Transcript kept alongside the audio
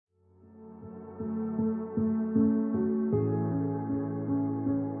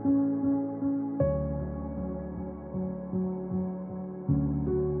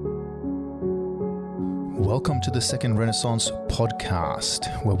Welcome to the Second Renaissance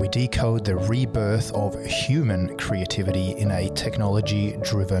podcast, where we decode the rebirth of human creativity in a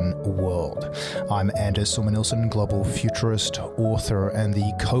technology-driven world. I'm Anders Sommer-Nielsen, global futurist, author, and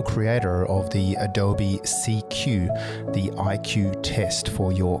the co-creator of the Adobe CQ, the IQ test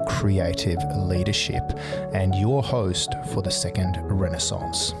for your creative leadership, and your host for the Second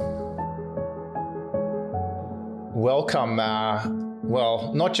Renaissance. Welcome,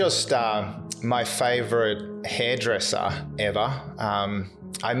 not just my favorite hairdresser ever.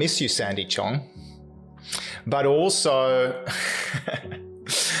 I miss you, Sandy Chong. But also,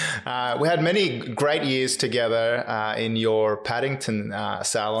 we had many great years together in your Paddington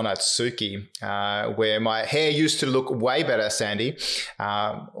salon at Suki, where my hair used to look way better, Sandy,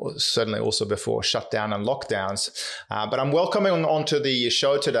 certainly also before shutdown and lockdowns. But I'm welcoming onto the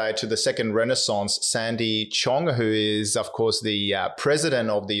show today to the Second Renaissance, Sandy Chong, who is, of course, the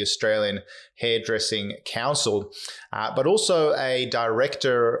president of the Australian Hairdressing Council, but also a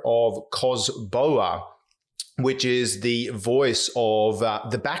director of COSBOA, which is the voice of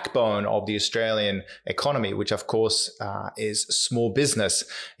the backbone of the Australian economy, which of course is small business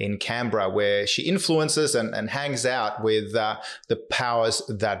in Canberra, where she influences and hangs out with the powers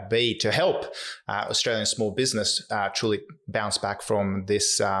that be to help Australian small business truly bounce back from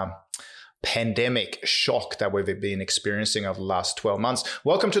this pandemic shock that we've been experiencing over the last 12 months.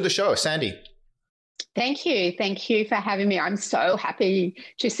 Welcome to the show, Sandy. Thank you. Thank you for having me. I'm so happy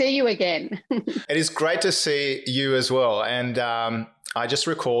to see you again. It is great to see you as well. And I just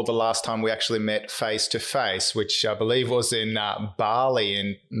recalled the last time we actually met face to face, which I believe was in Bali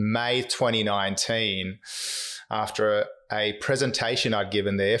in May 2019, after a presentation I'd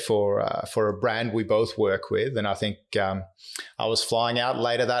given there for a brand we both work with. And I think I was flying out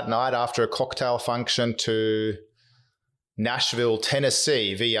later that night after a cocktail function to Nashville,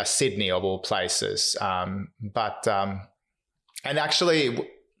 Tennessee, via Sydney, of all places. And actually,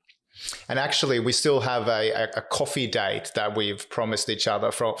 we still have a coffee date that we've promised each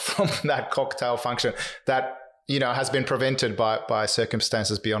other from that cocktail function that, has been prevented by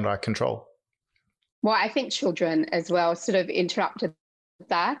circumstances beyond our control. Well, I think children as well sort of interrupted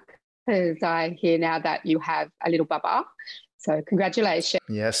that, because I hear now that you have a little bubba. So congratulations.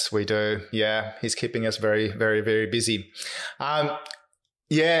 Yes, we do. Yeah, he's keeping us very, very, very busy.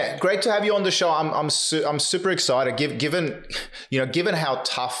 Great to have you on the show. I'm super excited. Given how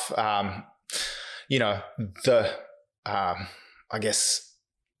tough I guess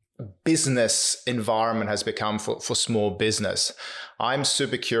business environment has become for small business. I'm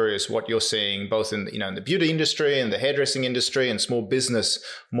super curious what you're seeing both in in the beauty industry and the hairdressing industry and small business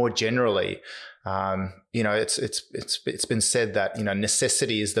more generally. It's been said that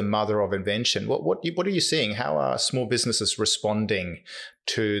necessity is the mother of invention. What are you seeing? How are small businesses responding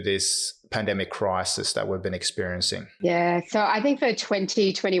to this pandemic crisis that we've been experiencing? Yeah, so I think for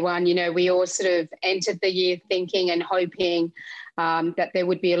 2021, we all sort of entered the year thinking and hoping that there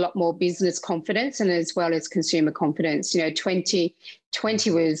would be a lot more business confidence and as well as consumer confidence.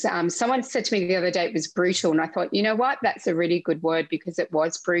 2020 was, someone said to me the other day it was brutal. And I thought, you know what, that's a really good word, because it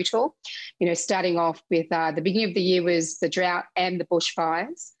was brutal. Starting off with the beginning of the year was the drought and the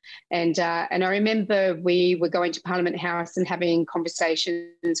bushfires. And I remember we were going to Parliament House and having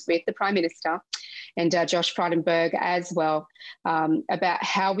conversations with the Prime Minister and Josh Frydenberg as well about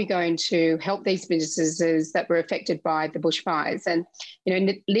how we're going to help these businesses that were affected by the bushfires. And,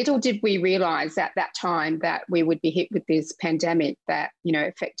 little did we realise at that time that we would be hit with this pandemic that,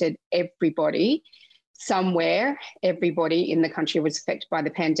 affected everybody. Somewhere, everybody in the country was affected by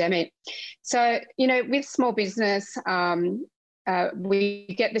the pandemic. So, with small business,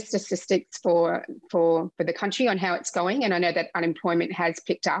 we get the statistics for the country on how it's going. And I know that unemployment has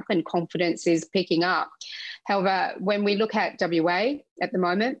picked up and confidence is picking up. However, when we look at WA at the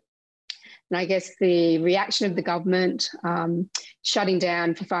moment, and I guess the reaction of the government shutting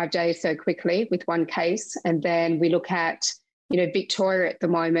down for 5 days so quickly with one case, and then we look at, Victoria at the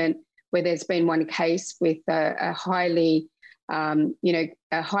moment, where there's been one case with a highly, a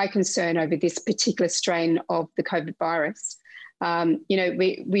high concern over this particular strain of the COVID virus.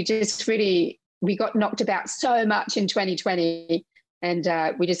 We got knocked about so much in 2020, and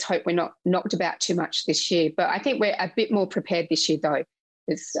we just hope we're not knocked about too much this year. But I think we're a bit more prepared this year, though.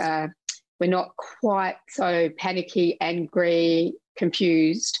 We're not quite so panicky, angry,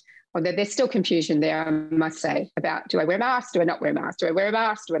 confused. Although there's still confusion there, I must say, about do I wear a mask, do I not wear a mask, do I wear a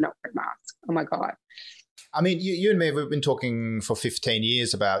mask, do I not wear a mask? Oh, my God. I mean, you and me, we've been talking for 15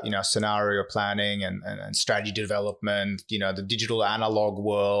 years about, scenario planning and strategy development, the digital analog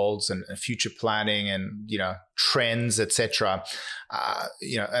worlds and future planning and, trends, etc.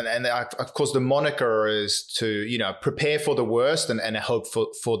 And of course, the moniker is to, prepare for the worst and hope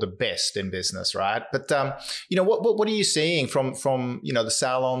for the best in business, right? But, what are you seeing from the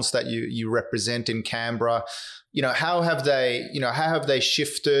salons that you represent in Canberra? How have they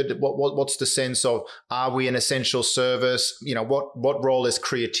shifted? What's the sense of, are we an essential service? What role is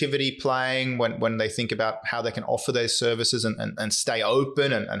creativity playing when they think about how they can offer those services and stay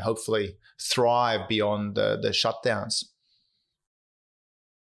open and hopefully thrive beyond the shutdowns?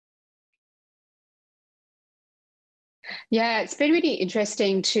 Yeah, it's been really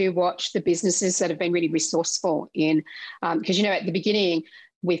interesting to watch the businesses that have been really resourceful in, because, at the beginning,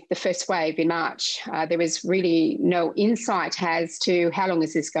 with the first wave in March, there was really no insight as to how long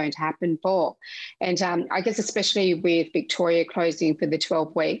is this going to happen for. And I guess especially with Victoria closing for the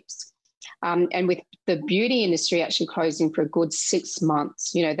 12 weeks and with the beauty industry actually closing for a good 6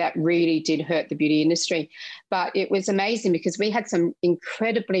 months, that really did hurt the beauty industry. But it was amazing because we had some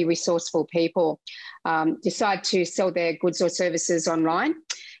incredibly resourceful people decide to sell their goods or services online.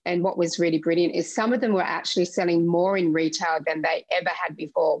 And what was really brilliant is some of them were actually selling more in retail than they ever had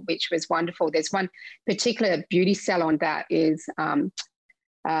before, which was wonderful. There's one particular beauty salon that is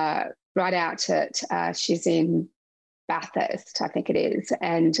right out at, she's in Bathurst, I think it is.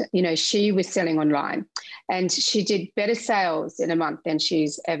 And, she was selling online and she did better sales in a month than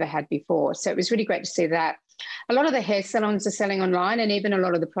she's ever had before. So it was really great to see that. A lot of the hair salons are selling online and even a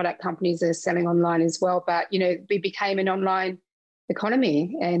lot of the product companies are selling online as well. But, we became an online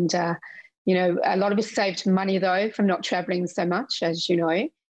economy and a lot of us saved money though from not traveling so much, as you know.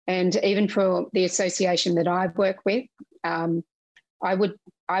 And even for the association that I work with, I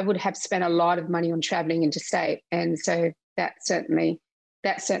would have spent a lot of money on traveling interstate, and so that certainly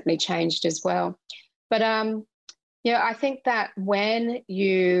changed as well. But I think that when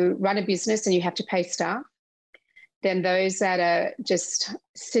you run a business and you have to pay staff, then those that are just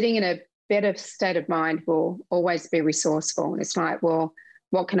sitting in a better state of mind will always be resourceful. And it's like, well,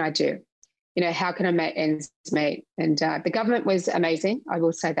 what can I do? How can I make ends meet? And the government was amazing, I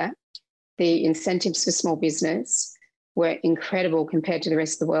will say that. The incentives for small business were incredible compared to the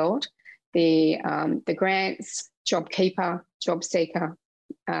rest of the world. The grants, JobKeeper, JobSeeker,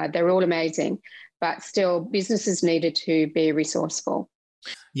 they're all amazing. But still, businesses needed to be resourceful.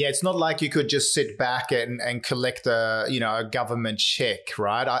 Yeah, it's not like you could just sit back and collect a government check,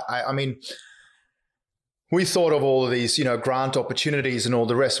 right? I mean, we thought of all of these, grant opportunities and all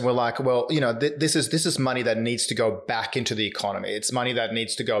the rest. And we're like, well, this is money that needs to go back into the economy. It's money that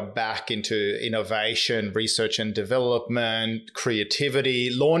needs to go back into innovation, research and development, creativity,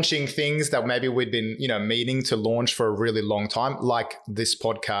 launching things that maybe we'd been, meaning to launch for a really long time, like this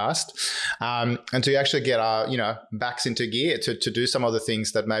podcast, and to actually get our, backs into gear to do some of the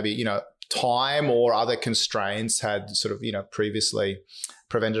things that maybe, time or other constraints had sort of, previously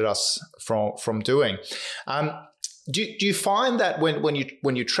prevented us from doing. Do you find that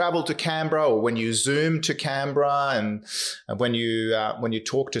when you travel to Canberra or when you Zoom to Canberra and when you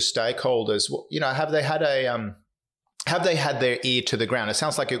talk to stakeholders, have they had their ear to the ground? It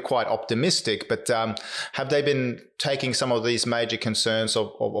sounds like you're quite optimistic, but have they been taking some of these major concerns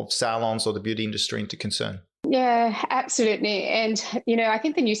of salons or the beauty industry into concern? Yeah, absolutely. And, I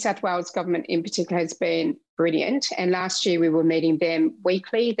think the New South Wales government in particular has been brilliant. And last year we were meeting them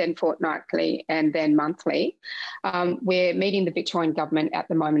weekly, then fortnightly, and then monthly. We're meeting the Victorian government at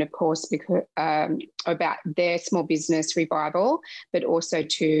the moment, of course, because about their small business revival, but also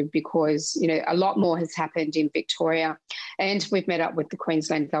because, a lot more has happened in Victoria. And we've met up with the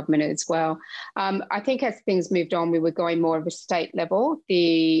Queensland government as well. I think as things moved on, we were going more of a state level.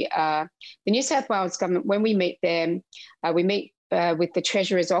 The New South Wales government, when we meet them, we meet with the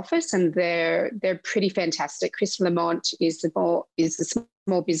Treasurer's office, and they're pretty fantastic. Chris Lamont is the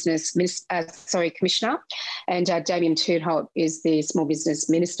small business commissioner, and Damien Tudholt is the small business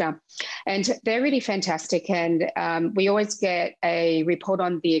minister, and they're really fantastic. And we always get a report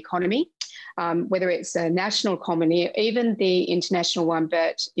on the economy, whether it's a national economy, even the international one,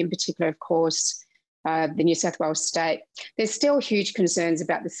 but in particular, of course, the New South Wales state. There's still huge concerns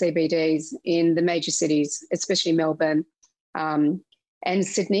about the CBDs in the major cities, especially Melbourne and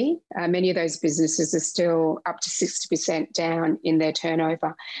Sydney. Many of those businesses are still up to 60% down in their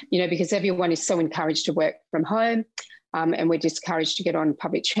turnover, because everyone is so encouraged to work from home and we're discouraged to get on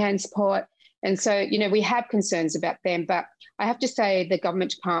public transport. And so, we have concerns about them. But I have to say the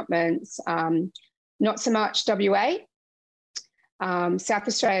government departments, not so much WA, South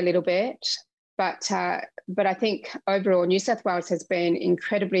Australia a little bit, but I think overall New South Wales has been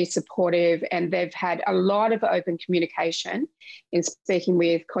incredibly supportive, and they've had a lot of open communication in speaking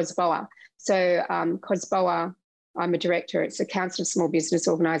with COSBOA. So COSBOA, I'm a director. It's the Council of Small Business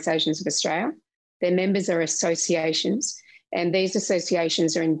Organisations of Australia. Their members are associations, and these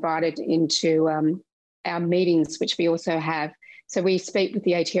associations are invited into our meetings, which we also have. So we speak with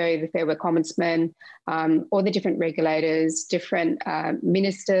the ATO, the Fair Work Ombudsman, all the different regulators, different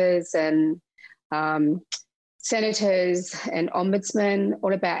ministers and senators and ombudsmen,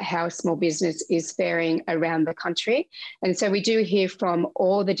 all about how small business is faring around the country. And so we do hear from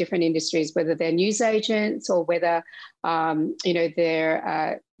all the different industries, whether they're newsagents or whether,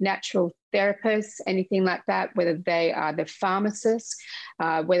 they're natural therapists, anything like that, whether they are the pharmacists,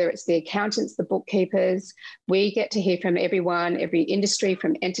 whether it's the accountants, the bookkeepers. We get to hear from everyone, every industry,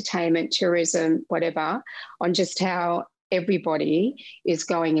 from entertainment, tourism, whatever, on just how everybody is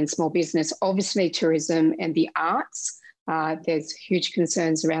going in small business. Obviously, tourism and the arts, there's huge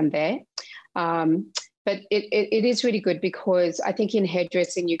concerns around there. But it is really good, because I think in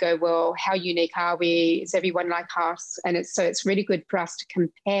hairdressing you go, well, how unique are we? Is everyone like us? And it's really good for us to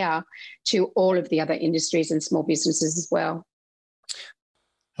compare to all of the other industries and small businesses as well.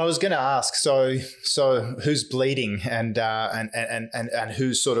 I was going to ask, so who's bleeding and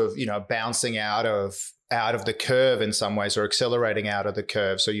who's sort of bouncing out of the curve in some ways, or accelerating out of the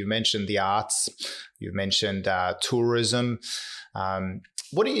curve? So you mentioned the arts, you mentioned tourism.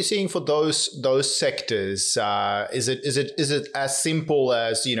 What are you seeing for those sectors? Is it as simple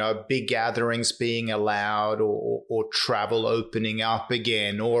as big gatherings being allowed, or travel opening up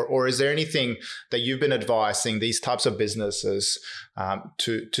again, or is there anything that you've been advising these types of businesses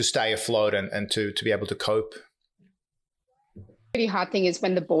to stay afloat and to be able to cope? Really hard thing is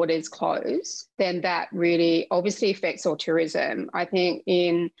when the borders close, then that really obviously affects all tourism. I think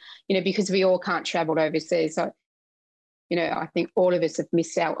because we all can't travel overseas. So, I think all of us have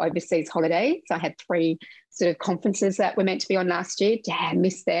missed our overseas holidays. I had 3 sort of conferences that were meant to be on last year. Damn,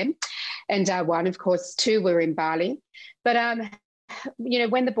 missed them. And one, of course, 2 were in Bali. But,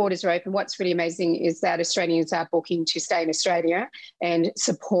 when the borders are open, what's really amazing is that Australians are booking to stay in Australia and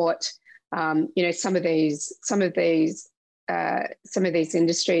support, some of these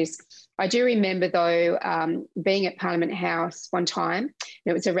industries. I do remember, though, being at Parliament House one time, and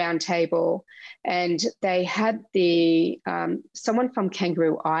it was a round table, and they had someone from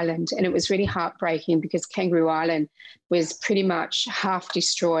Kangaroo Island, and it was really heartbreaking because Kangaroo Island was pretty much half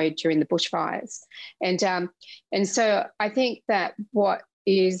destroyed during the bushfires. And so I think that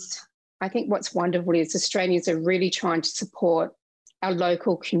what's wonderful is Australians are really trying to support our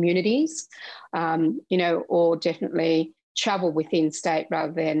local communities, or definitely travel within state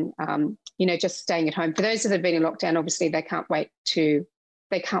rather than, just staying at home. For those that have been in lockdown, obviously they can't wait to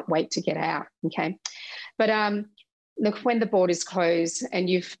get out. Okay. But look, when the borders close and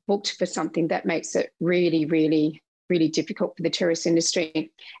you've booked for something, that makes it really, really, really difficult for the tourist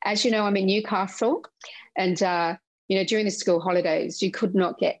industry. As you know, I'm in Newcastle, and, during the school holidays, you could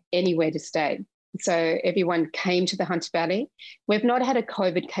not get anywhere to stay. So everyone came to the Hunter Valley. We've not had a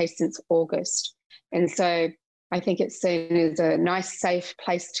COVID case since August. And so I think it's seen as a nice, safe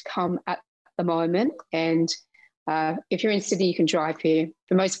place to come at the moment. And if you're in Sydney, you can drive here.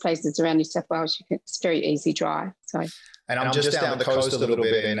 For most places around New South Wales, it's very easy drive. So. And I'm just down the coast a little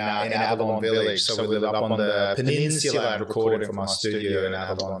bit in Avalon Village. So we live up on the peninsula and recording from our studio in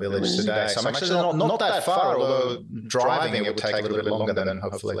Avalon Village today. So I'm actually not that far, although driving it would take a little bit longer than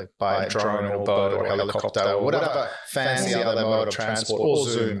hopefully by drone or boat or helicopter or whatever fancy other mode of transport, or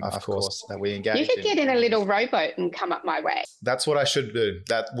Zoom, of course, that we engage in. You could get in a little rowboat and come up my way. That's what I should do.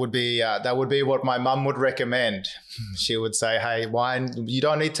 That would be what my mum would recommend. She would say, hey, you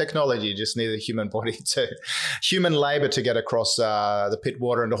don't need technology, you just need a human labour to get across the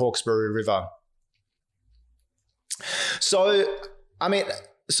Pittwater and the Hawkesbury River. So,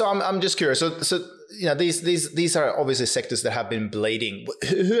 I'm just curious. So these are obviously sectors that have been bleeding.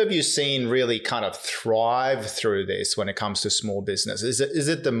 Who have you seen really kind of thrive through this when it comes to small business? Is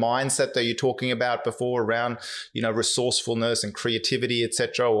it the mindset that you're talking about before around resourcefulness and creativity,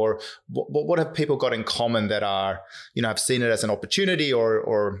 etc., or what have people got in common that are have seen it as an opportunity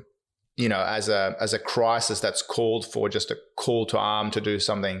or as a crisis that's called for just a call to arm to do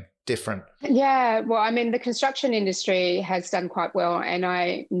something different? Yeah, well, the construction industry has done quite well, and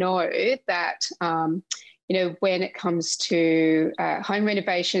I know that when it comes to home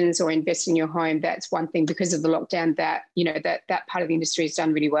renovations or investing in your home, that's one thing because of the lockdown that that part of the industry has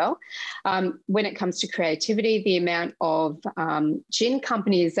done really well. When it comes to creativity, the amount of gin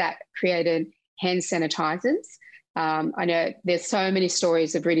companies that created hand sanitizers. I know there's so many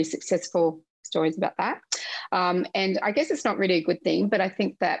stories of really successful stories about that. And I guess it's not really a good thing, but I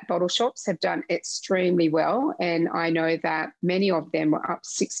think that bottle shops have done extremely well. And I know that many of them were up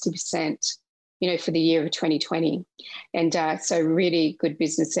 60%, for the year of 2020. And so really good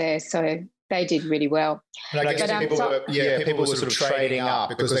business there. So they did really well. And I guess people were sort of trading up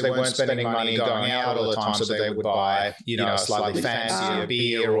because they weren't spending money going out all the time, so they would buy, a slightly fancier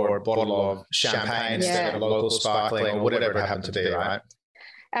beer or a bottle of champagne instead of local sparkling or whatever it happened to be, right?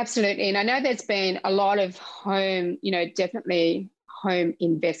 Absolutely. And I know there's been a lot of home, definitely home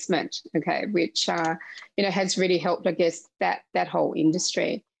investment, okay, which, has really helped, I guess, that whole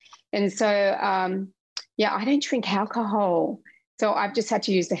industry. And so, I don't drink alcohol. So I've just had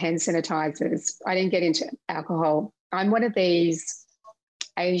to use the hand sanitizers. I didn't get into alcohol. I'm one of these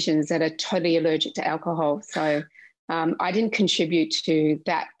Asians that are totally allergic to alcohol. So I didn't contribute to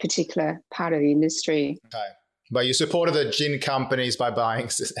that particular part of the industry. Okay. But you supported the gin companies by buying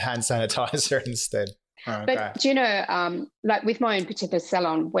hand sanitizer instead. Okay. But, like with my own particular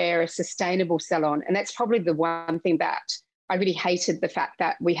salon, we're a sustainable salon. And that's probably the one thing that I really hated, the fact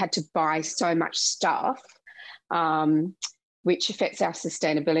that we had to buy so much stuff, which affects our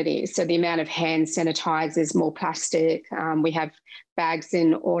sustainability. So the amount of hand sanitizers, more plastic. We have bags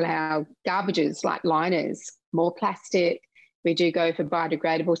in all our garbages, like liners, more plastic. We do go for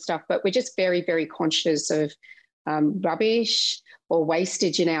biodegradable stuff, but we're just very, very conscious of rubbish or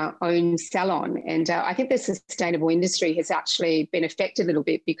wastage in our own salon. And I think the sustainable industry has actually been affected a little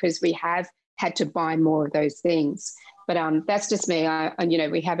bit because we have had to buy more of those things. But that's just me.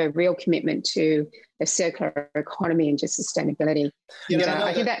 We have a real commitment to a circular economy and just sustainability.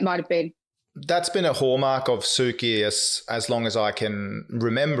 I think that might have been. That's been a hallmark of Suki as long as I can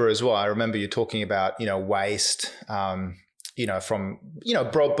remember as well. I remember you talking about, waste, from,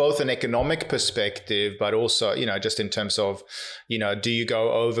 both an economic perspective, but also, just in terms of, do you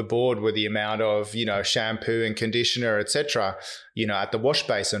go overboard with the amount of, shampoo and conditioner, et cetera, at the wash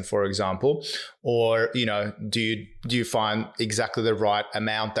basin, for example, or, do you find exactly the right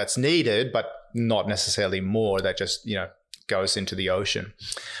amount that's needed, but not necessarily more that just, goes into the ocean.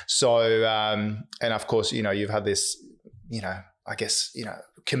 So, and of course, you've had this, I guess,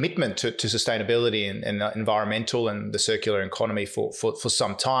 commitment to sustainability and environmental and the circular economy for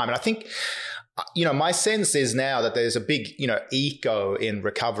some time. And I think, my sense is now that there's a big, eco in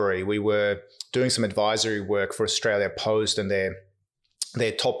recovery. We were doing some advisory work for Australia Post and their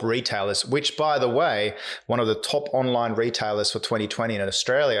top retailers, which, by the way, one of the top online retailers for 2020 in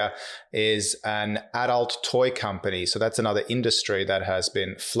Australia is an adult toy company. So that's another industry that has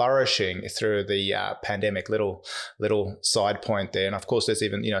been flourishing through the pandemic. Little side point there. And of course, there's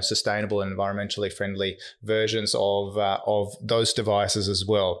even, sustainable and environmentally friendly versions of those devices as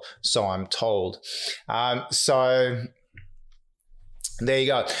well. So I'm told. So there you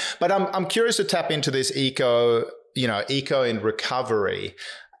go. But I'm curious to tap into this eco in recovery.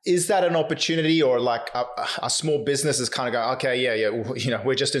 Is that an opportunity, or like a small business is kind of going, okay,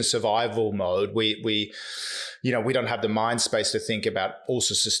 we're just in survival mode. We don't have the mind space to think about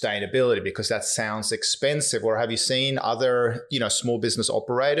also sustainability because that sounds expensive. Or have you seen other, small business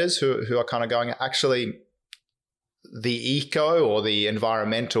operators who are kind of going, actually, the eco or the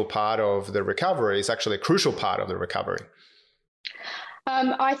environmental part of the recovery is actually a crucial part of the recovery?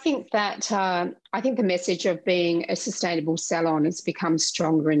 I think the message of being a sustainable salon has become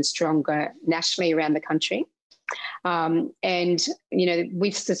stronger and stronger nationally around the country. And,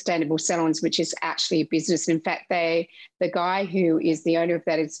 with sustainable salons, which is actually a business. In fact, the guy who is the owner of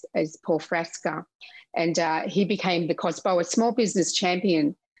that is Paul Frasca. And he became the COSBO, a small business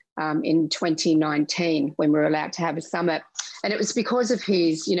champion, in 2019 when we were allowed to have a summit. And it was because of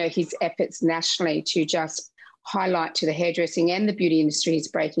his efforts nationally to just highlight to the hairdressing and the beauty industry is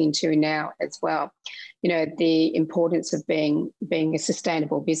breaking into now as well, the importance of being a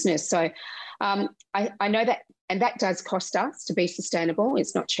sustainable business. So I know that, and that does cost us to be sustainable.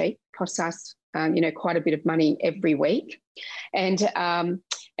 It's not cheap. It costs us, quite a bit of money every week. And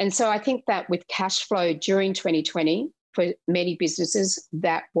so I think that with cash flow during 2020, for many businesses,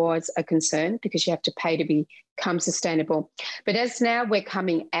 that was a concern because you have to pay to become sustainable. But as now we're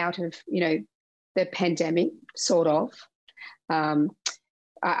coming out of, the pandemic, sort of,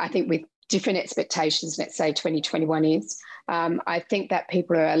 I think with different expectations, let's say 2021 is, I think that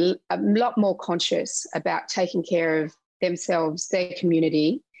people are a lot more conscious about taking care of themselves, their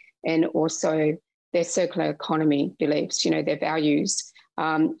community, and also their circular economy beliefs, their values.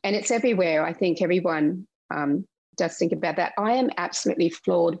 And it's everywhere. I think everyone does think about that. I am absolutely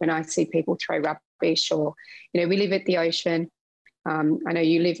floored when I see people throw rubbish or, we live at the ocean. I know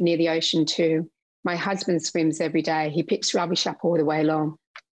you live near the ocean too. My husband swims every day. He picks rubbish up all the way along.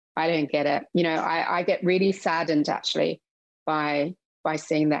 I don't get it. You know, I get really saddened actually by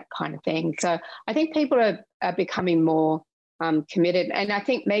seeing that kind of thing. So I think people are becoming more committed. And I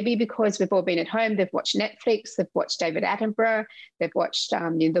think maybe because we've all been at home, they've watched Netflix, they've watched David Attenborough, they've watched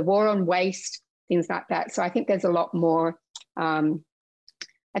The War on Waste, things like that. So I think there's a lot more.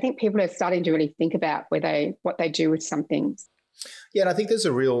 I think people are starting to really think about what they do with some things. Yeah, and I think there's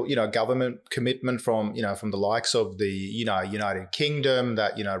a real, government commitment from the likes of the, United Kingdom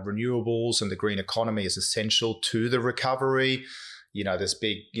that, renewables and the green economy is essential to the recovery. There's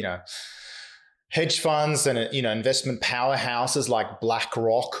big, hedge funds and, investment powerhouses like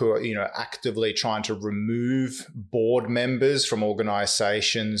BlackRock who are, actively trying to remove board members from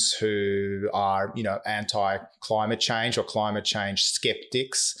organizations who are, anti-climate change or climate change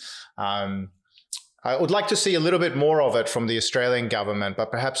skeptics. I would like to see a little bit more of it from the Australian government,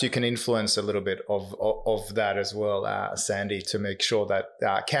 but perhaps you can influence a little bit of that as well, Sandy, to make sure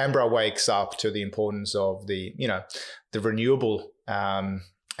that Canberra wakes up to the importance of the renewable and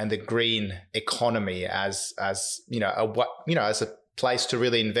the green economy as as a place to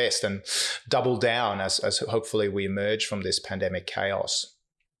really invest and double down as hopefully we emerge from this pandemic chaos.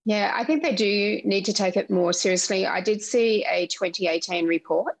 Yeah, I think they do need to take it more seriously. I did see a 2018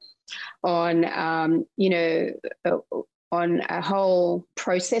 report on, on a whole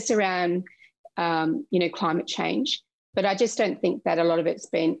process around, climate change. But I just don't think that a lot of it's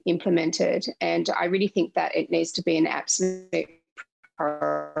been implemented. And I really think that it needs to be an absolute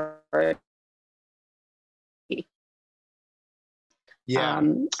priority. Yeah.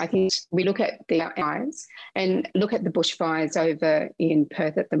 I think we look at the fires and look at the bushfires over in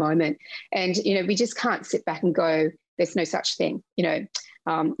Perth at the moment. And, we just can't sit back and go, there's no such thing.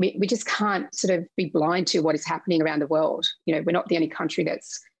 We just can't sort of be blind to what is happening around the world. We're not the only country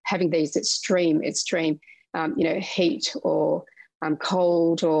that's having these extreme, heat or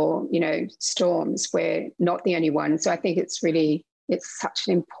cold or, storms. We're not the only one. So I think it's such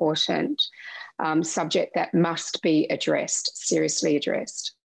an important subject that must be addressed, seriously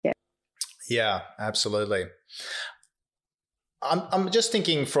addressed. Yeah. Yeah, absolutely. I'm just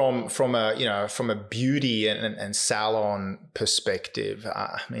thinking from a beauty and salon perspective.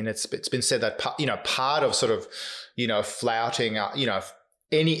 I mean, it's been said that part of sort of flouting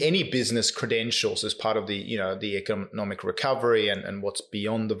any business credentials as part of the the economic recovery and what's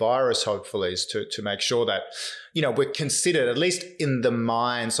beyond the virus, hopefully, is to make sure that we're considered, at least in the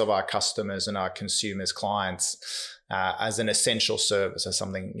minds of our customers and our consumers, clients, as an essential service, as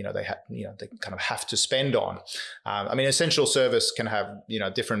something they kind of have to spend on. I mean, essential service can have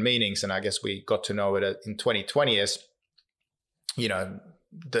different meanings, and I guess we got to know it in 2020 as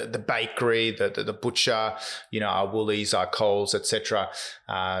the bakery, the butcher, our Woolies, our Coles, etc.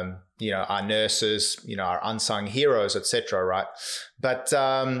 Our nurses, our unsung heroes, etc. Right? But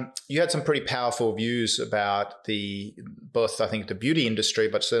you had some pretty powerful views about both, I think, the beauty industry,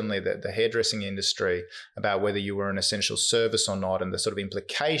 but certainly the hairdressing industry, about whether you were an essential service or not, and the sort of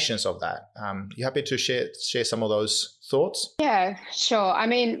implications of that. You happy to share some of those thoughts? Yeah, sure. I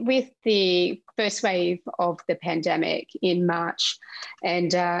mean, with the first wave of the pandemic in March,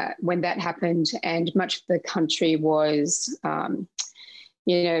 and when that happened, and much of the country was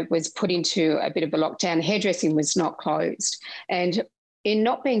was put into a bit of a lockdown. Hairdressing was not closed. And in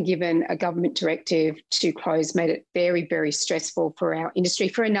not being given a government directive to close made it very, very stressful for our industry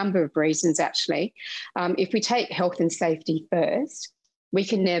for a number of reasons, actually. If we take health and safety first, we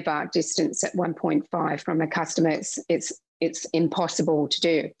can never distance at 1.5 from a customer. It's impossible to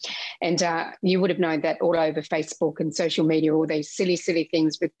do. And you would have known that all over Facebook and social media, all these silly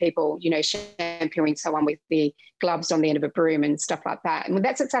things with people, shampooing someone with the gloves on the end of a broom and stuff like that. And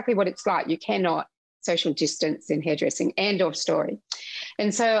that's exactly what it's like. You cannot social distance in hairdressing, end of story.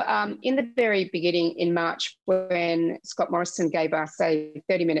 And so in the very beginning in March, when Scott Morrison gave us a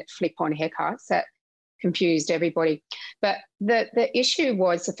 30-minute flip-on haircuts, that confused everybody. But the issue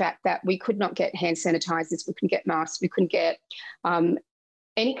was the fact that we could not get hand sanitizers, we couldn't get masks, we couldn't get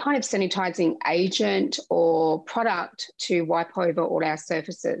any kind of sanitizing agent or product to wipe over all our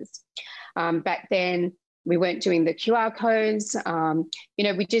surfaces. Back then, we weren't doing the QR codes.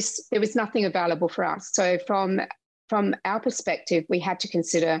 There was nothing available for us. So from our perspective, we had to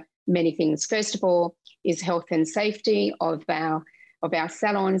consider many things. First of all, is health and safety of our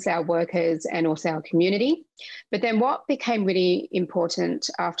salons, our workers, and also our community. But then what became really important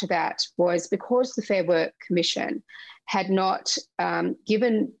after that was, because the Fair Work Commission had not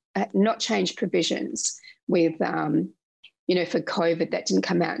changed provisions with for COVID that didn't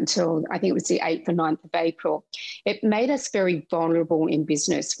come out until I think it was the 8th or 9th of April. It made us very vulnerable in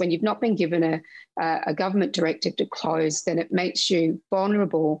business. When you've not been given a government directive to close, then it makes you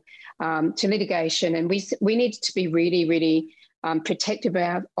vulnerable to litigation. And we need to be really, really protective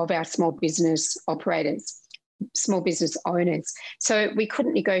of our small business operators, small business owners. So we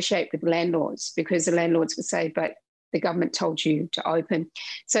couldn't negotiate with landlords because the landlords would say, but the government told you to open.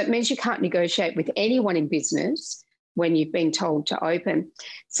 So it means you can't negotiate with anyone in business when you've been told to open.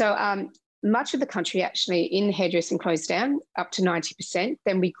 So much of the country actually in hairdressing closed down up to 90%.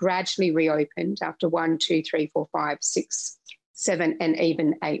 Then we gradually reopened after 1, 2, 3, 4, 5, 6, 7, and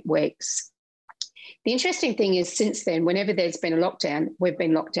even 8 weeks. The interesting thing is since then, whenever there's been a lockdown, we've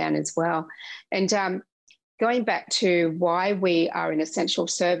been locked down as well. And going back to why we are an essential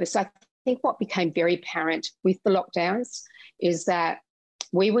service, I think what became very apparent with the lockdowns is that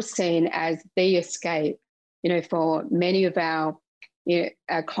we were seen as the escape, for many of our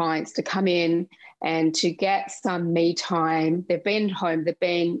clients to come in and to get some me time. They've been home, they've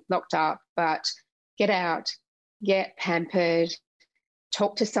been locked up, but get out, get pampered,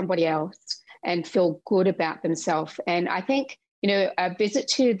 talk to somebody else and feel good about themselves. And I think, a visit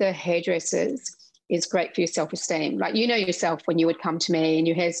to the hairdressers is great for your self-esteem. Like, yourself when you would come to me and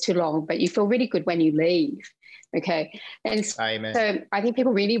your hair's too long, but you feel really good when you leave. Okay. And Amen. So I think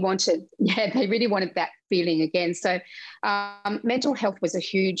people really wanted that feeling again. So mental health was a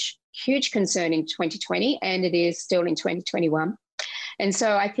huge, huge concern in 2020, and it is still in 2021. And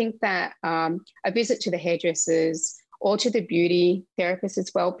so I think that a visit to the hairdressers or to the beauty therapists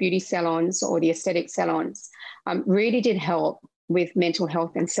as well, beauty salons or the aesthetic salons, really did help with mental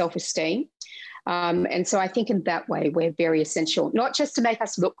health and self-esteem. And so I think in that way, we're very essential, not just to make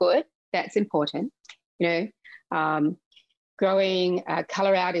us look good. That's important. Growing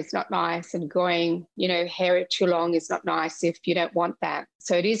colour out is not nice, and growing, hair too long is not nice if you don't want that.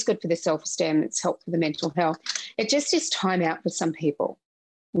 So it is good for the self-esteem. It's helpful for the mental health. It just is time out for some people,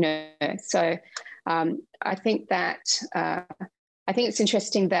 So I think it's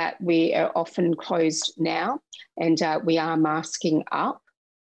interesting that we are often closed now, and we are masking up.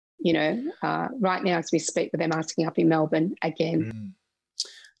 Right now as we speak, but they're masking up in Melbourne again.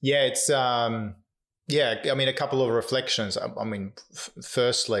 Yeah, it's a couple of reflections.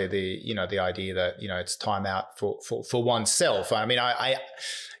 Firstly, the idea that it's time out for oneself. I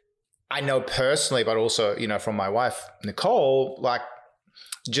know personally, but also from my wife Nicole, like,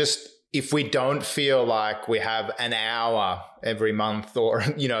 just if we don't feel like we have an hour every month, or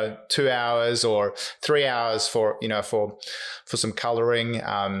 2 hours or 3 hours for some coloring,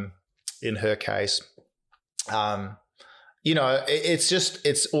 in her case,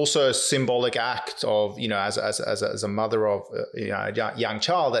 it's also a symbolic act of, as a mother of a young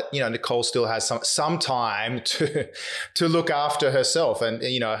child, that Nicole still has some time to look after herself and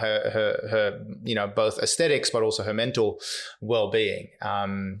her both aesthetics but also her mental well-being.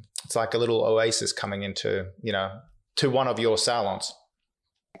 It's like a little oasis coming into to one of your salons.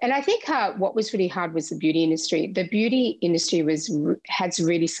 And I think what was really hard was the beauty industry. The beauty industry has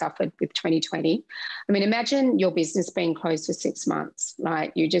really suffered with 2020. Imagine your business being closed for 6 months.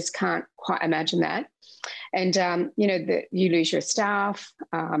 Like, you just can't quite imagine that. And, you lose your staff,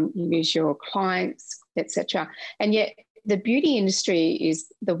 you lose your clients, etc. And yet the beauty industry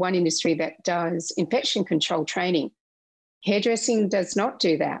is the one industry that does infection control training. Hairdressing does not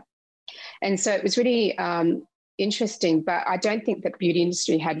do that. And so it was really interesting, but I don't think that beauty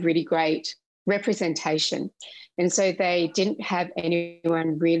industry had really great representation. And so they didn't have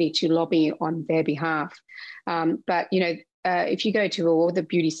anyone really to lobby on their behalf. But if you go to all the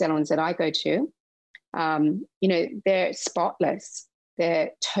beauty salons that I go to, they're spotless.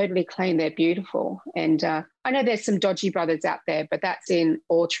 They're totally clean. They're beautiful. And I know there's some dodgy brothers out there, but that's in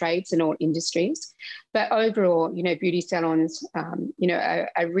all trades and all industries. But overall, beauty salons,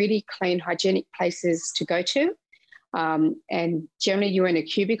 are really clean, hygienic places to go to. And generally you're in a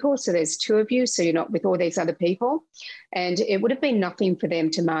cubicle, so there's 2 of you, so you're not with all these other people. And it would have been nothing for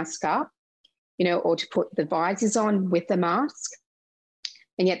them to mask up, or to put the visors on with the mask.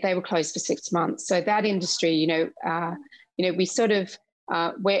 And yet they were closed for 6 months. So that industry, we sort of,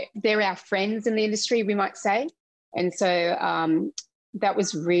 they're our friends in the industry, we might say. And so that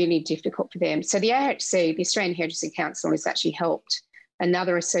was really difficult for them. So the AHC, the Australian Hairdressing Council, has actually helped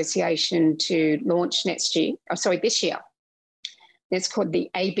another association to launch this year. It's called the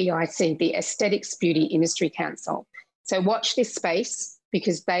ABIC, the Aesthetics Beauty Industry Council. So watch this space,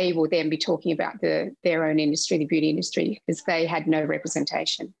 because they will then be talking about their own industry, the beauty industry, because they had no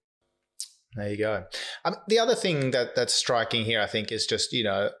representation. There you go. The other thing that's striking here, I think, is just,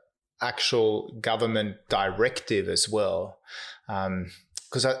 actual government directive as well.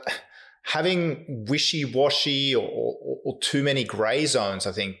 Because having wishy-washy or too many grey zones,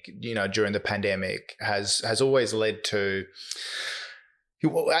 I think, during the pandemic has always led to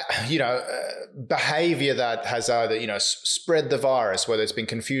behavior that has either, spread the virus, whether it's been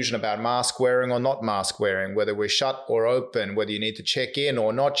confusion about mask wearing or not mask wearing, whether we're shut or open, whether you need to check in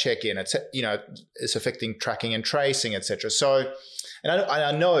or not check in, it's affecting tracking and tracing, etc. So, and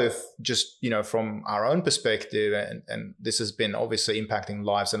I know if just, from our own perspective, and this has been obviously impacting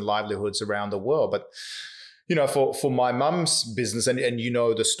lives and livelihoods around the world, but for my mum's business, and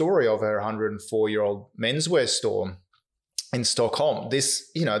the story of her 104-year-old menswear store in Stockholm,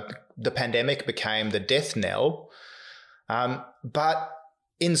 this, the pandemic became the death knell. But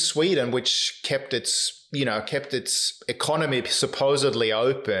in Sweden, which kept its economy supposedly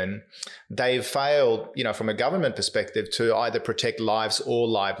open, they've failed, from a government perspective, to either protect lives or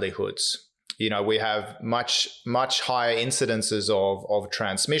livelihoods. We have much higher incidences of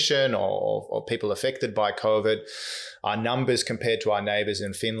transmission or people affected by COVID. Our numbers compared to our neighbors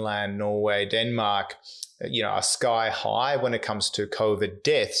in Finland, Norway, Denmark, are sky high when it comes to COVID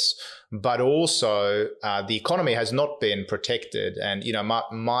deaths, but also the economy has not been protected. And,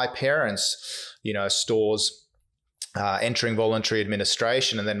 my parents, stores entering voluntary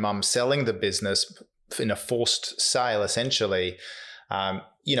administration and then mum selling the business in a forced sale, essentially,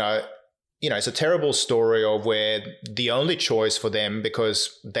 it's a terrible story of where the only choice for them,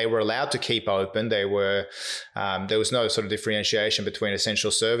 because they were allowed to keep open, there was no sort of differentiation between essential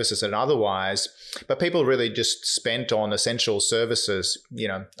services and otherwise, but people really just spent on essential services,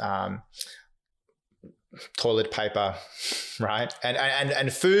 toilet paper, right,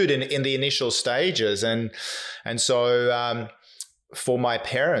 and food in the initial stages, and so. For my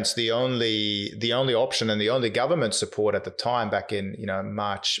parents, the only option and the only government support at the time, back in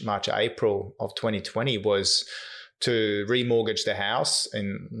March, April of 2020, was to remortgage their house,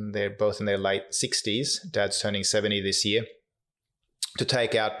 and they're both in their late 60s. Dad's turning 70 this year, to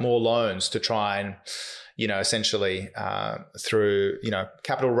take out more loans to try and essentially through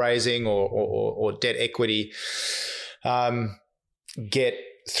capital raising or debt equity, get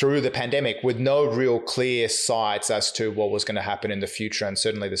through the pandemic with no real clear sights as to what was going to happen in the future. And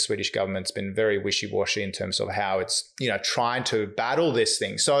certainly the Swedish government's been very wishy-washy in terms of how it's, trying to battle this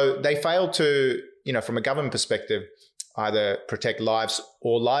thing. So they failed to, from a government perspective, either protect lives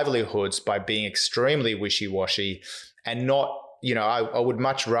or livelihoods by being extremely wishy-washy and not, I would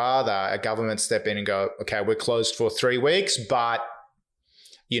much rather a government step in and go, okay, we're closed for 3 weeks, but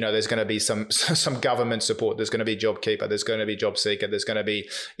there's going to be some government support. There's going to be JobKeeper. There's going to be JobSeeker. There's going to be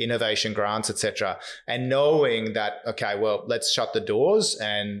innovation grants, etc. And knowing that, okay, well, let's shut the doors,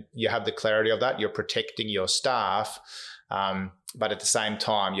 and you have the clarity of that. You're protecting your staff, but at the same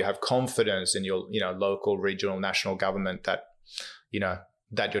time, you have confidence in your, local, regional, national government that,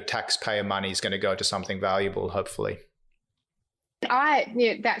 that your taxpayer money is going to go to something valuable, hopefully.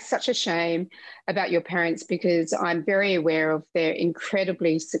 That's such a shame about your parents, because I'm very aware of their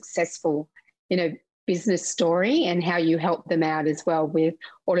incredibly successful, business story and how you help them out as well with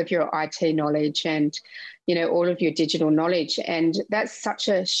all of your IT knowledge and, all of your digital knowledge. And that's such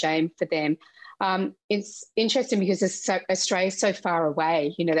a shame for them. It's interesting because Australia's so far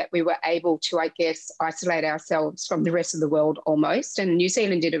away, that we were able to, I guess, isolate ourselves from the rest of the world almost. And New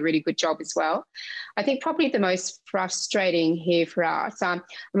Zealand did a really good job as well. I think probably the most frustrating here for us,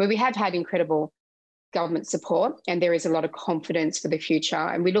 we have had incredible government support, and there is a lot of confidence for the future.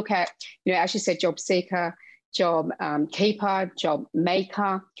 And we look at, as you said, JobSeeker, JobKeeper,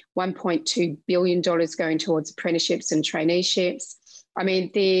 JobMaker, $1.2 billion going towards apprenticeships and traineeships. I mean,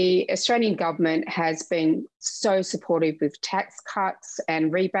 the Australian government has been so supportive with tax cuts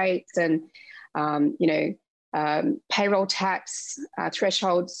and rebates and, payroll tax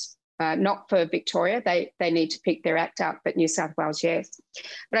thresholds. Not for Victoria, they need to pick their act up, but New South Wales, yes.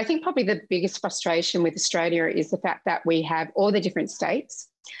 But I think probably the biggest frustration with Australia is the fact that we have all the different states.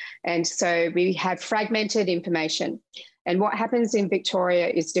 And so we have fragmented information. And what happens in Victoria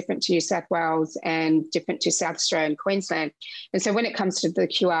is different to New South Wales and different to South Australia and Queensland. And so when it comes to the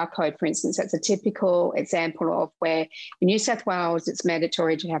QR code, for instance, that's a typical example of where in New South Wales, it's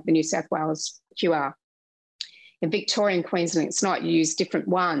mandatory to have the New South Wales QR. In Victoria and Queensland, it's not. You use different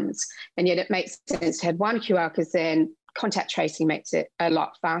ones. And yet it makes sense to have one QR because then contact tracing makes it a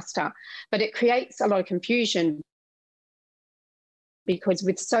lot faster. But it creates a lot of confusion because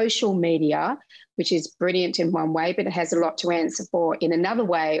with social media, which is brilliant in one way, but it has a lot to answer for in another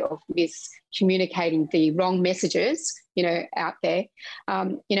way of miscommunicating the wrong messages, out there.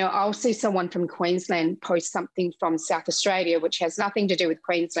 I'll see someone from Queensland post something from South Australia, which has nothing to do with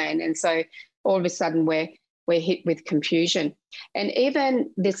Queensland. And so all of a sudden we're hit with confusion. And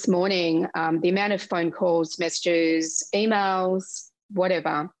even this morning, the amount of phone calls, messages, emails,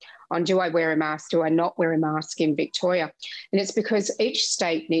 whatever, on do I wear a mask, do I not wear a mask in Victoria? And it's because each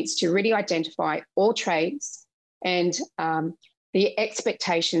state needs to really identify all trades and the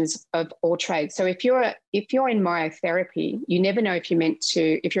expectations of all trades. So if you're in myotherapy, you never know if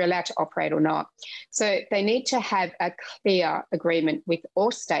you're allowed to operate or not. So they need to have a clear agreement with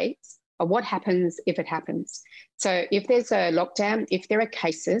all states of what happens if it happens. So if there's a lockdown, if there are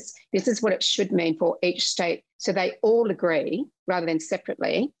cases, this is what it should mean for each state. So they all agree, rather than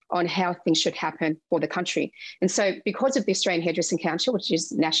separately, on how things should happen for the country. And so because of the Australian Hairdressing Council, which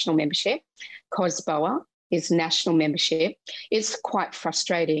is national membership, COSBOA is national membership, it's quite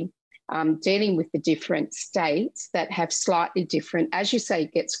frustrating dealing with the different states that have slightly different, as you say,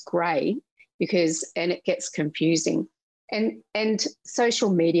 it gets grey and it gets confusing. And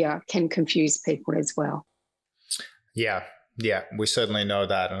social media can confuse people as well. Yeah, we certainly know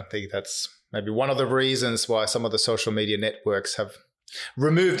that. And I think that's maybe one of the reasons why some of the social media networks have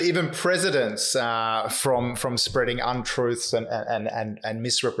removed even presidents from spreading untruths and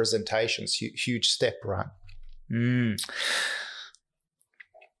misrepresentations. Huge step, right?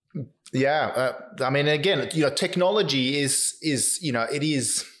 Yeah, I mean, again, technology is it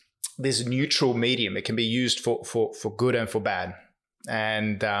is this neutral medium. It can be used for good and for bad,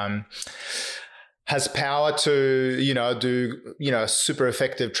 and has power to do super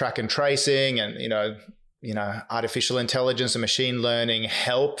effective track and tracing and artificial intelligence and machine learning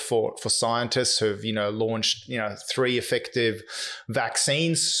help for scientists who've launched 3 effective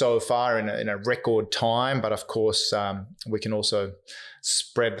vaccines so far in a record time. But of course, we can also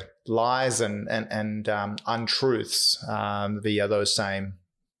spread lies and untruths via those same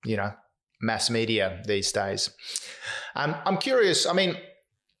mass media these days. I'm curious. I mean,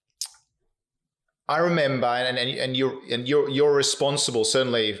 I remember, and you're responsible,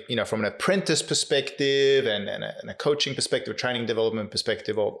 certainly, from an apprentice perspective and a coaching perspective, a training development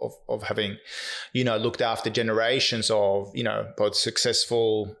perspective of having, looked after generations of, both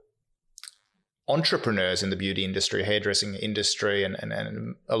successful entrepreneurs in the beauty industry, hairdressing industry,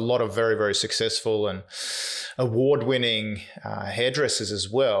 and a lot of very, very successful and award-winning hairdressers as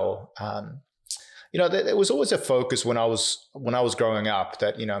well. There was always a focus when I was growing up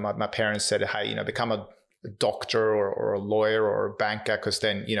that, my parents said, hey, become a doctor or a lawyer or a banker, because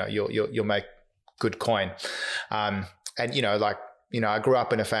then, you'll make good coin. I grew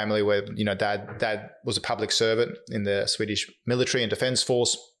up in a family where, dad was a public servant in the Swedish military and defense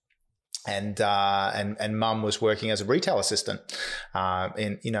force. And mum was working as a retail assistant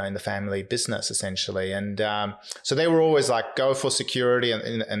in the family business essentially, and so they were always like, go for security and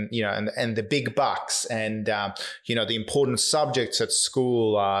the big bucks, and the important subjects at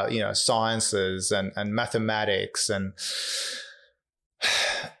school are sciences and mathematics, and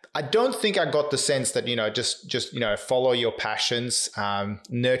I don't think I got the sense that just follow your passions,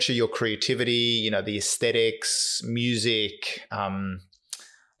 nurture your creativity, the aesthetics, music.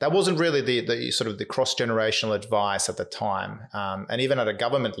 That wasn't really the sort of the cross-generational advice at the time. And even at a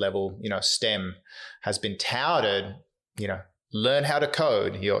government level, STEM has been touted, learn how to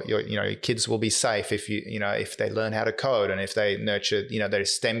code. Your kids will be safe if they learn how to code and if they nurture, their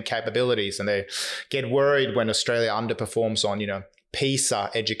STEM capabilities, and they get worried when Australia underperforms on, PISA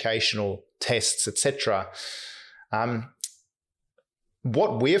educational tests, etc.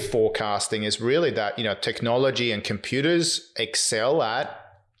 What we're forecasting is really that, technology and computers excel at,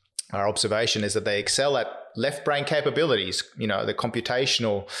 our observation is that they excel at left brain capabilities, the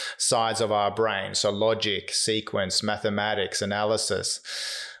computational sides of our brain. So logic, sequence, mathematics, analysis,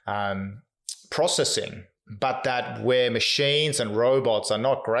 processing. But that where machines and robots are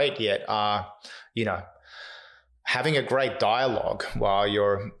not great yet are, having a great dialogue while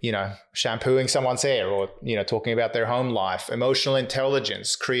you're, shampooing someone's hair or, talking about their home life, emotional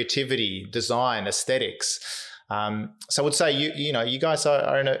intelligence, creativity, design, aesthetics. So I would say you guys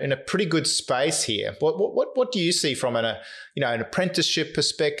are in a pretty good space here. What do you see from an apprenticeship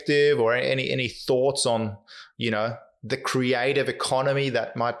perspective, or any thoughts on the creative economy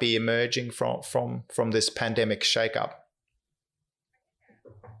that might be emerging from this pandemic shakeup?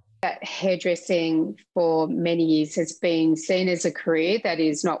 Hairdressing for many years has been seen as a career that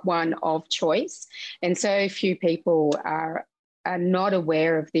is not one of choice, and so few people are not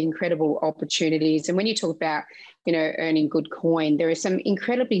aware of the incredible opportunities. And when you talk about earning good coin. There are some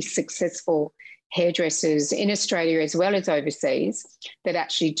incredibly successful hairdressers in Australia as well as overseas that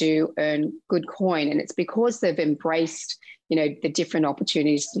actually do earn good coin. And it's because they've embraced, the different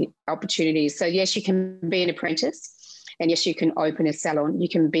opportunities. So yes, you can be an apprentice. And yes, you can open a salon, you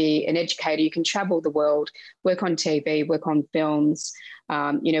can be an educator, you can travel the world, work on TV, work on films,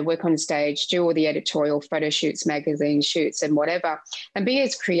 work on stage, do all the editorial photo shoots, magazine shoots and whatever, and be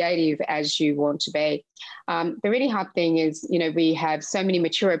as creative as you want to be. The really hard thing is, we have so many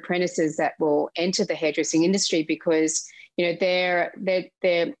mature apprentices that will enter the hairdressing industry because, their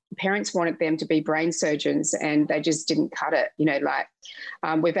parents wanted them to be brain surgeons and they just didn't cut it.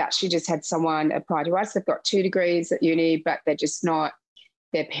 We've actually just had someone apply to us. They've got 2 degrees at uni, but they're just not,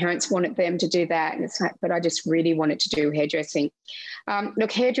 their parents wanted them to do that. And it's like, but I just really wanted to do hairdressing.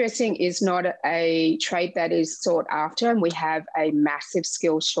 Look, hairdressing is not a trade that is sought after, and we have a massive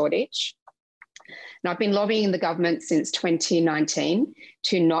skills shortage. And I've been lobbying the government since 2019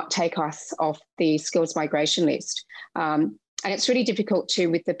 to not take us off the skills migration list. And it's really difficult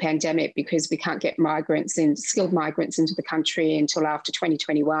too with the pandemic because we can't get skilled migrants into the country until after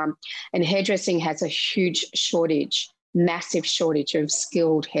 2021. And hairdressing has a huge shortage, massive shortage of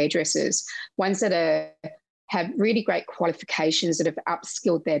skilled hairdressers, ones that have really great qualifications, that have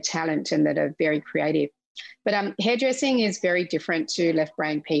upskilled their talent and that are very creative. But hairdressing is very different to left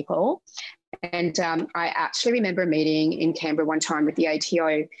brain people. And I actually remember a meeting in Canberra one time with the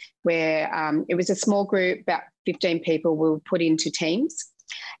ATO where it was a small group, about 15 people we were put into teams.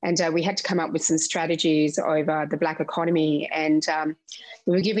 And we had to come up with some strategies over the Black economy. And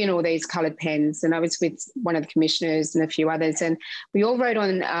we were given all these coloured pens. And I was with one of the commissioners and a few others. And we all wrote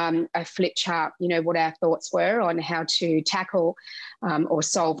on a flip chart, what our thoughts were on how to tackle or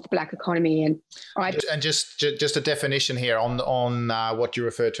solve the Black economy. And just a definition here on what you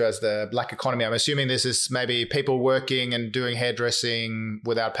refer to as the Black economy. I'm assuming this is maybe people working and doing hairdressing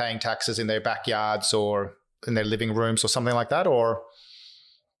without paying taxes in their backyards or in their living rooms or something like that, or?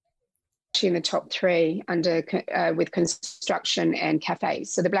 In the top 3 with construction and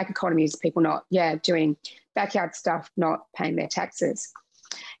cafes. So the Black economy is people not doing backyard stuff, not paying their taxes.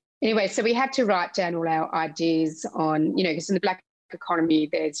 Anyway, so we had to write down all our ideas on, because in the Black economy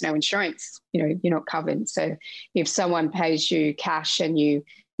there's no insurance, you're not covered. So if someone pays you cash and you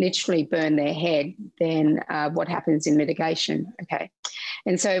literally burn their head, then what happens in litigation? Okay.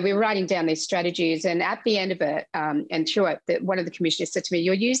 And so we were writing down these strategies, and at the end of it, and through it, one of the commissioners said to me,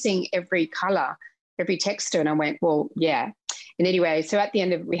 "You're using every colour, every texture." And I went, "Well, yeah." And anyway, so at the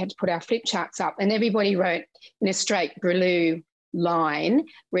end of it, we had to put our flip charts up, and everybody wrote in a straight blue line,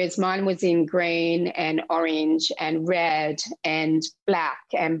 whereas mine was in green and orange and red and black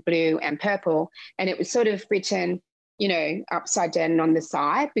and blue and purple. And it was sort of written, upside down on the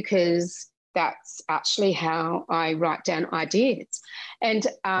side, because that's actually how I write down ideas. And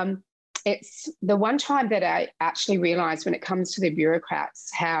it's the one time that I actually realised when it comes to the bureaucrats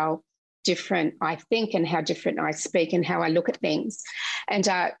how different I think and how different I speak and how I look at things. And,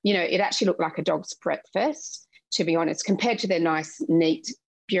 it actually looked like a dog's breakfast, to be honest, compared to their nice, neat,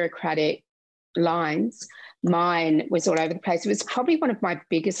 bureaucratic lines. Mine was all over the place. It was probably one of my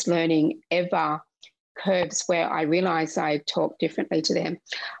biggest learning ever curves where I realised I talk differently to them.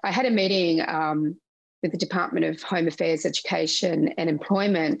 I had a meeting with the Department of Home Affairs, Education and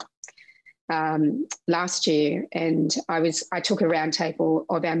Employment last year, and I took a roundtable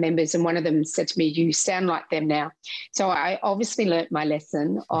of our members, and one of them said to me, "You sound like them now." So I obviously learnt my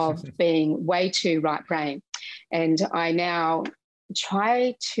lesson of being way too right brain, and I now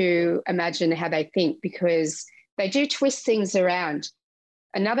try to imagine how they think, because they do twist things around.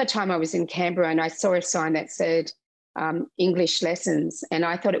 Another time I was in Canberra and I saw a sign that said English lessons, and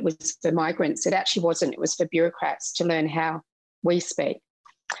I thought it was for migrants. It actually wasn't. It was for bureaucrats to learn how we speak.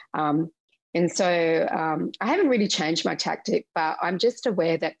 And so I haven't really changed my tactic, but I'm just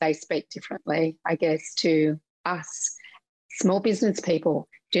aware that they speak differently, I guess, to us. Small business people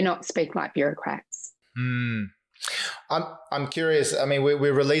do not speak like bureaucrats. I'm curious. I mean, we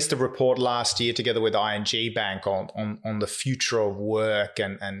released a report last year together with ING Bank on the future of work,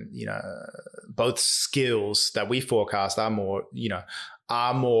 and both skills that we forecast are more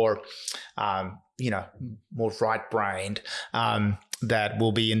more right-brained, that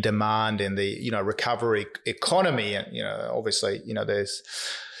will be in demand in the recovery economy. And obviously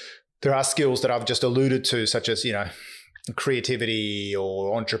there are skills that I've just alluded to, such as creativity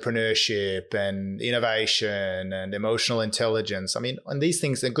or entrepreneurship and innovation and emotional intelligence. I mean, and these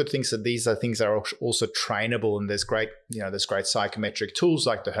things are good things. That these are things that are also trainable, and there's great psychometric tools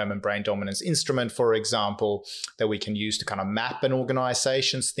like the Herrmann Brain Dominance Instrument, for example, that we can use to kind of map an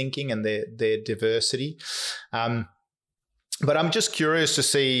organization's thinking and their diversity. But I'm just curious to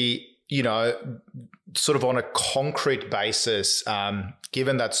see, sort of on a concrete basis,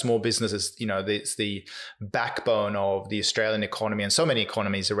 given that small businesses, it's the backbone of the Australian economy and so many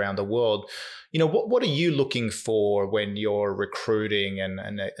economies around the world. What are you looking for when you're recruiting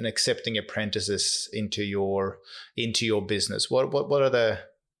and accepting apprentices into your business? What are the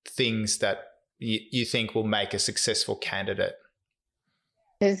things that you think will make a successful candidate?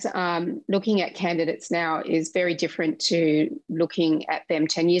 Because looking at candidates now is very different to looking at them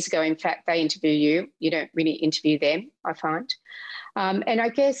 10 years ago. In fact, they interview you. You don't really interview them, I find. And I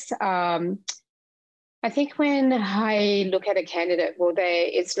guess I think when I look at a candidate,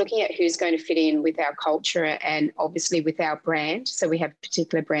 it's looking at who's going to fit in with our culture and obviously with our brand. So we have a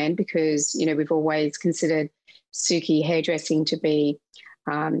particular brand because, we've always considered Suki Hairdressing to be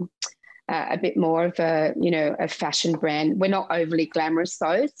a bit more of a fashion brand. We're not overly glamorous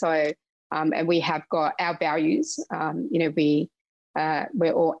though. So, and we have got our values. We're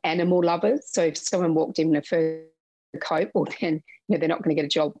all animal lovers. So if someone walked in a fur coat, well then, they're not going to get a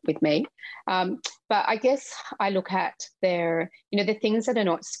job with me. But I guess I look at the things that are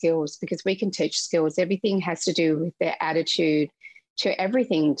not skills, because we can teach skills. Everything has to do with their attitude to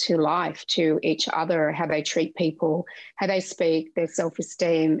everything, to life, to each other, how they treat people, how they speak. Their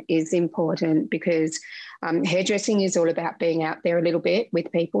self-esteem is important, because hairdressing is all about being out there a little bit with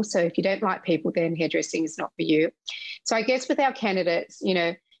people. So if you don't like people, then hairdressing is not for you. So I guess with our candidates,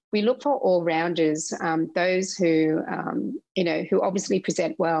 we look for all-rounders, those who obviously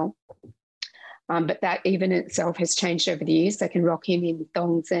present well, but that even itself has changed over the years. They can rock in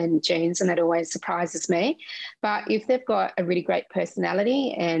thongs and jeans, and that always surprises me. But if they've got a really great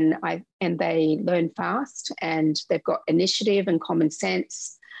personality and they learn fast and they've got initiative and common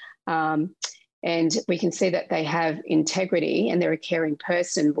sense, and we can see that they have integrity and they're a caring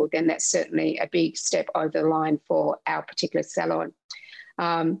person, well, then that's certainly a big step over the line for our particular salon.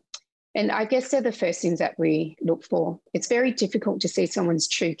 And I guess they're the first things that we look for. It's very difficult to see someone's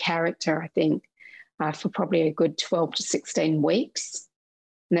true character, I think, for probably a good 12 to 16 weeks.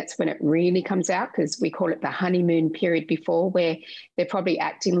 And that's when it really comes out, because we call it the honeymoon period before, where they're probably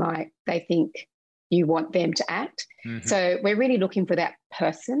acting like they think you want them to act. Mm-hmm. So we're really looking for that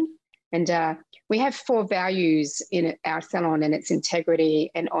person. And we have 4 values in our salon, and it's integrity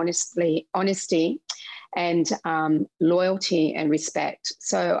and honesty and loyalty and respect.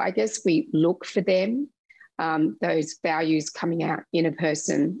 So I guess we look for them, those values coming out in a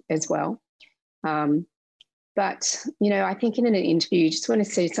person as well. But, I think in an interview, you just want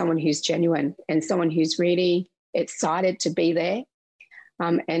to see someone who's genuine and someone who's really excited to be there,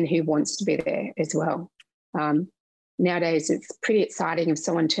 and who wants to be there as well. Nowadays, it's pretty exciting if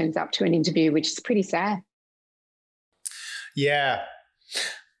someone turns up to an interview, which is pretty sad. Yeah.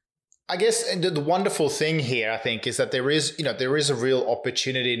 I guess the wonderful thing here, I think, is that there is a real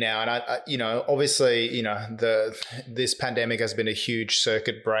opportunity now. And obviously, this pandemic has been a huge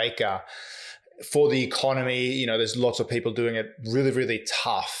circuit breaker for the economy. There's lots of people doing it really, really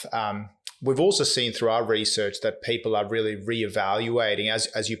tough. We've also seen through our research that people are really reevaluating,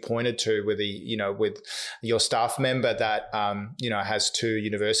 as you pointed to with with your staff member that has 2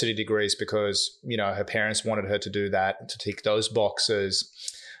 university degrees because her parents wanted her to do that, to tick those boxes.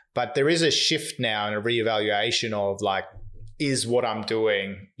 But there is a shift now and a reevaluation of like, is what I'm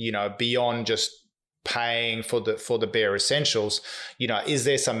doing, beyond just paying for the bare essentials, is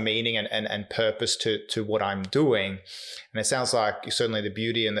there some meaning and purpose to what I'm doing? And it sounds like certainly the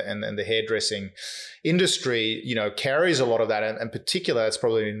beauty and the hairdressing industry, carries a lot of that. And in particular, it's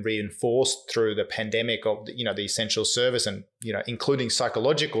probably been reinforced through the pandemic of, the essential service and, including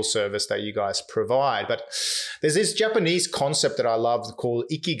psychological service that you guys provide. But there's this Japanese concept that I love called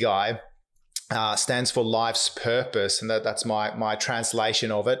Ikigai. Stands for life's purpose, and that's my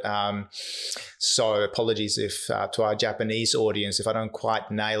translation of it. So apologies if to our Japanese audience if I don't quite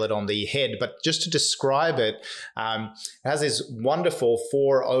nail it on the head, but just to describe it, it has these wonderful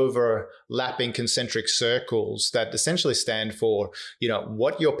 4 overlapping concentric circles that essentially stand for,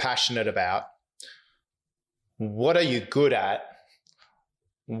 what you're passionate about, what are you good at,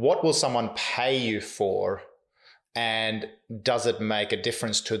 what will someone pay you for, and does it make a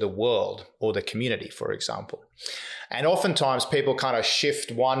difference to the world or the community, for example? And oftentimes people kind of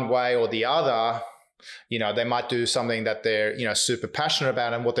shift one way or the other. They might do something that they're, super passionate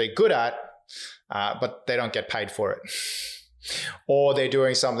about and what they're good at, but they don't get paid for it. Or they're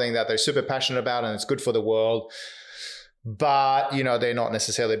doing something that they're super passionate about and it's good for the world, but they're not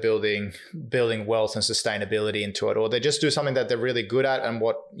necessarily building wealth and sustainability into it. Or they just do something that they're really good at and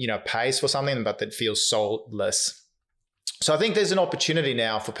what pays for something, but that feels soulless. So I think there's an opportunity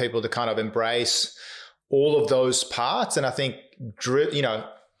now for people to kind of embrace all of those parts, and I think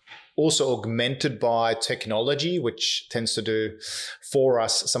also augmented by technology, which tends to do for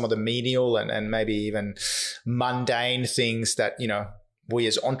us some of the menial and maybe even mundane things that, we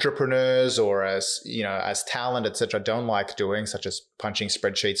as entrepreneurs or as talent, et cetera, don't like doing, such as punching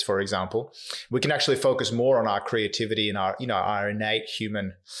spreadsheets, for example. We can actually focus more on our creativity and our innate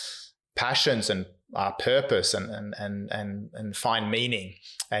human passions and our purpose and find meaning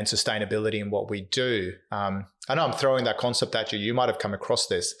and sustainability in what we do. I know I'm throwing that concept at you. You might have come across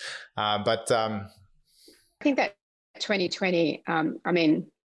this, but I think that 2020,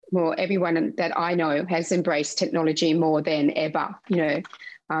 everyone that I know has embraced technology more than ever.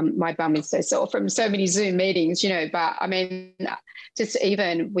 My bum is so sore from so many Zoom meetings, but just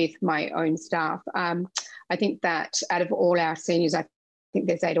even with my own staff, I think that out of all our seniors, I think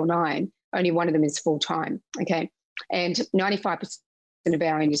there's 8 or 9, only one of them is full-time, okay? And 95% of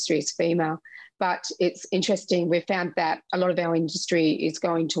our industry is female. But it's interesting, we've found that a lot of our industry is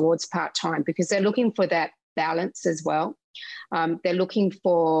going towards part-time because they're looking for that balance as well. They're looking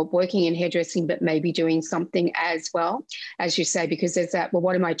for working in hairdressing, but maybe doing something as well, as you say, because there's that, well,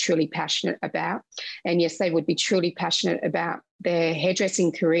 what am I truly passionate about? And yes, they would be truly passionate about their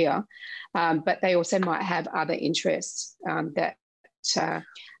hairdressing career, but they also might have other interests that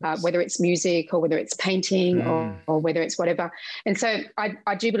whether it's music or whether it's painting or whether it's whatever. And so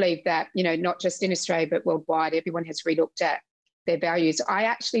I do believe that, not just in Australia, but worldwide, everyone has relooked at their values. I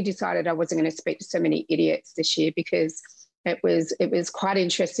actually decided I wasn't going to speak to so many idiots this year because it was quite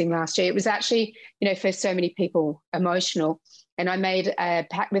interesting last year. It was actually, for so many people, emotional. And I made a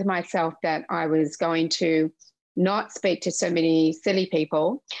pact with myself that I was going to not speak to so many silly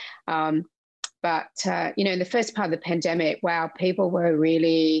people. But, in the first part of the pandemic, wow, people were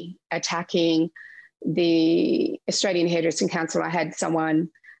really attacking the Australian Hairdressing Council. I had someone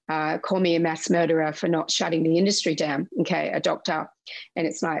call me a mass murderer for not shutting the industry down, okay, a doctor. And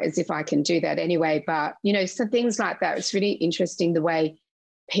it's like, as if I can do that anyway. But, some things like that. It's really interesting the way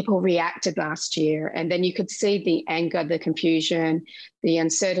people reacted last year. And then you could see the anger, the confusion, the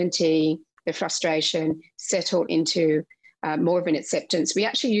uncertainty, the frustration settle into more of an acceptance. We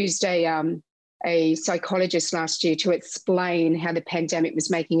actually used a psychologist last year to explain how the pandemic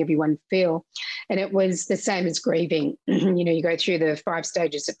was making everyone feel. And it was the same as grieving. You go through the 5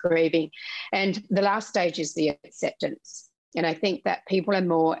 stages of grieving. And the last stage is the acceptance. And I think that people are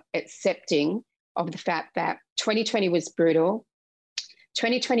more accepting of the fact that 2020 was brutal.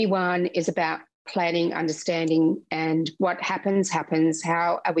 2021 is about planning, understanding, and what happens.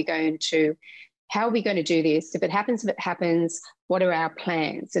 How are we going to do this? If it happens, what are our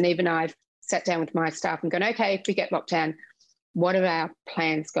plans? And even I've sat down with my staff and gone, okay, if we get locked down, what are our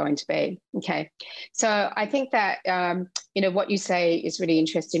plans going to be? Okay. So I think that, what you say is really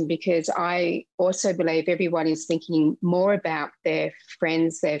interesting because I also believe everyone is thinking more about their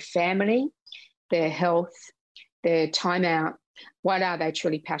friends, their family, their health, their time out. What are they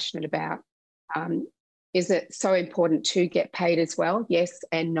truly passionate about? Is it so important to get paid as well? Yes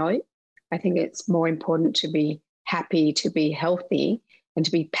and no. I think it's more important to be happy, to be healthy, and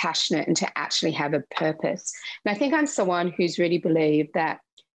to be passionate and to actually have a purpose. And I think I'm someone who's really believed that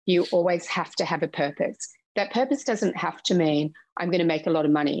you always have to have a purpose. That purpose doesn't have to mean I'm going to make a lot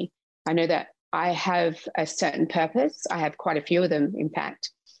of money. I know that I have a certain purpose. I have quite a few of them, in fact.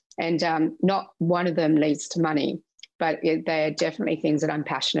 And not one of them leads to money, but they're definitely things that I'm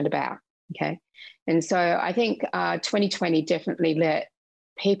passionate about, okay? And so I think 2020 definitely let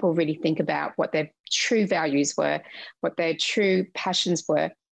people really think about what their true values were, what their true passions were,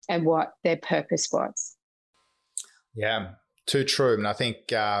 and what their purpose was. Yeah, too true. And I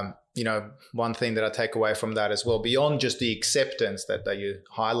think, one thing that I take away from that as well, beyond just the acceptance that you're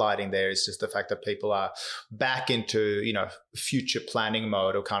highlighting there, is just the fact that people are back into, future planning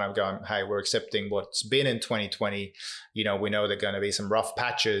mode, or kind of going, hey, we're accepting what's been in 2020. We know there are going to be some rough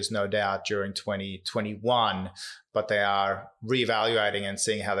patches, no doubt, during 2021, but they are reevaluating and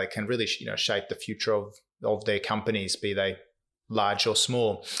seeing how they can really, shape the future of their companies, be they large or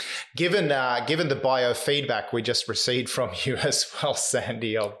small. Given the biofeedback we just received from you as well,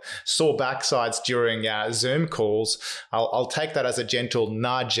 Sandy, of sore backsides during Zoom calls, I'll take that as a gentle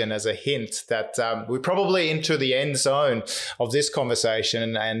nudge and as a hint that we're probably into the end zone of this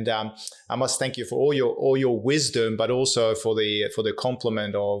conversation. And I must thank you for all your wisdom, but also for the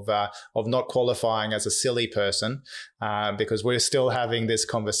compliment of not qualifying as a silly person, because we're still having this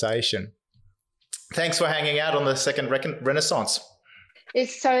conversation. Thanks for hanging out on the second Renaissance.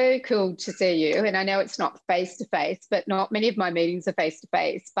 It's so cool to see you. And I know it's not face-to-face, but not many of my meetings are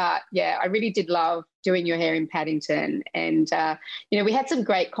face-to-face. But yeah, I really did love doing your hair in Paddington. And, we had some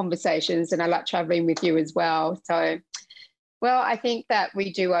great conversations, and I like traveling with you as well. So, well, I think that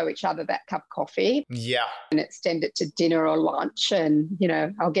we do owe each other that cup of coffee. Yeah. And extend it to dinner or lunch. And,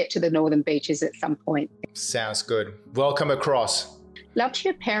 I'll get to the Northern Beaches at some point. Sounds good. Welcome across. Love to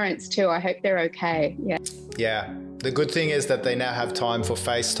your parents too. I hope they're okay. Yeah. Yeah. The good thing is that they now have time for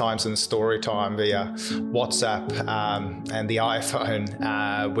FaceTimes and story time via WhatsApp and the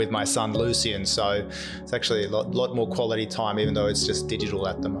iPhone with my son Lucian. So it's actually a lot more quality time, even though it's just digital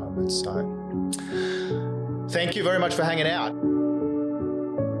at the moment. So thank you very much for hanging out.